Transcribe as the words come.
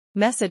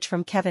Message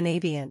from Kevin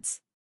Aviance.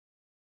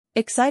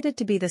 Excited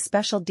to be the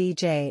special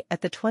DJ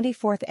at the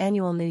 24th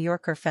Annual New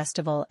Yorker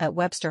Festival at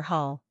Webster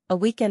Hall, a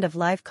weekend of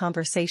live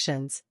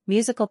conversations,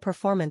 musical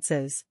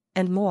performances,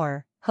 and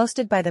more,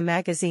 hosted by the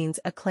magazine's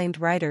acclaimed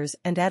writers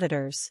and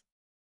editors.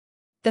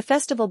 The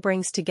festival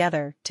brings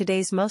together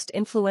today's most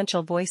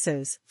influential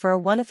voices for a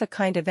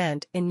one-of-a-kind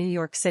event in New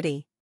York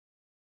City.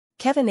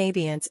 Kevin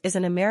Aviance is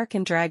an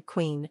American drag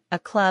queen, a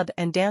club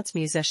and dance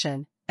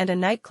musician, and a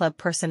nightclub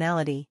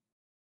personality.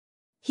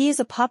 He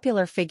is a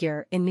popular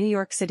figure in New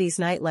York City's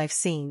nightlife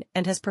scene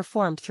and has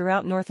performed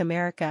throughout North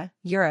America,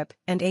 Europe,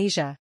 and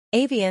Asia.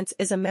 Aviance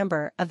is a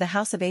member of the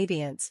House of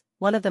Aviance,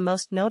 one of the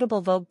most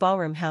notable Vogue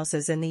ballroom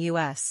houses in the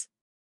U.S.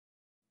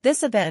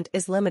 This event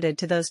is limited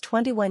to those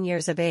 21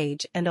 years of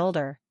age and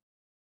older.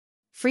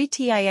 Free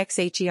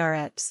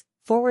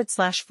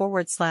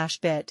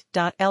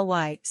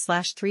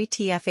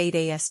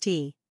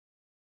tixhertz/bit.ly/3tf8ast.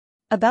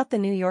 About the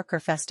New Yorker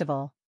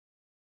Festival.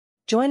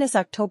 Join us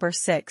October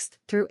 6th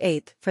through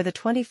 8th for the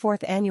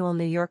 24th Annual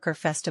New Yorker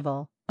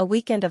Festival, a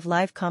weekend of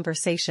live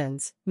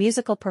conversations,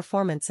 musical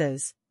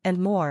performances, and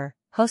more,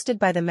 hosted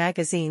by the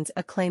magazine's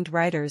acclaimed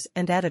writers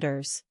and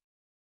editors.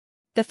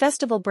 The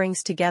festival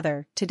brings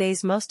together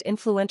today's most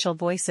influential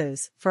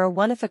voices for a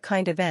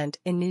one-of-a-kind event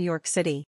in New York City.